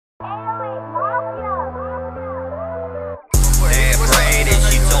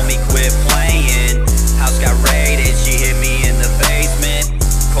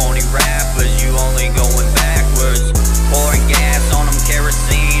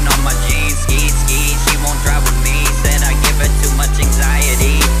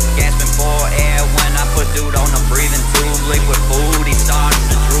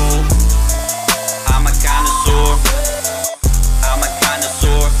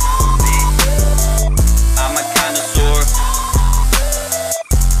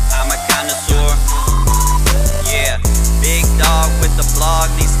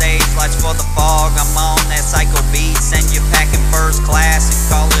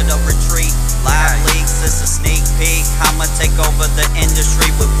over the industry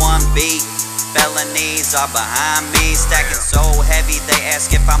with one beat. Felonies are behind me, stacking so heavy they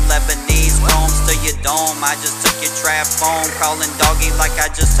ask if I'm Lebanese. Roams to your dome, I just took your trap phone. Calling doggy like I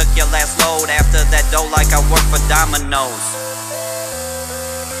just took your last load. After that dough like I work for Domino's.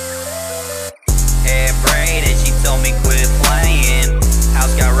 Hair braided, she told me quit playing.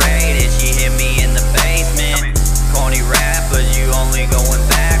 House got raided, she hit me in the basement. Corny rappers, you only going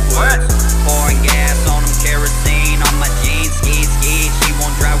backwards. Pouring gas on them, kerosene on my jeans. Ski, she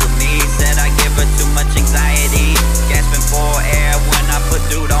won't drive with me. Said I give her too much anxiety. Gasping for air when I put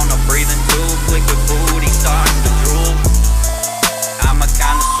dude on a breathing tube. Liquid food, he starting to drool. I'm a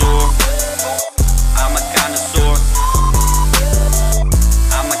connoisseur. I'm a connoisseur.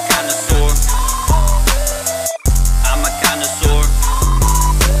 I'm a connoisseur. I'm a connoisseur.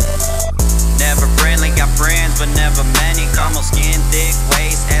 Never friendly, got friends but never many. Caramel skin, thick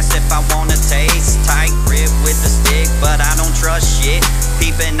waist, asked if I wanna taste. Tight grip with the stick, but I don't trust shit.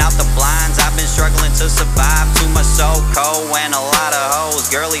 Peeping out the blinds, I've been struggling to survive. Too much so-co and a lot of hoes.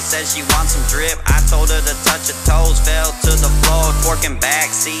 Girlie said she wants some drip, I told her to touch her toes. Fell to the floor, twerking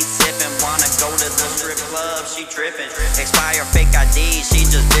backseat, sipping. Wanna go to the strip club, she tripping. Expire fake ID, she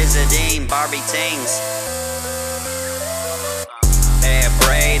just visiting Barbie tings.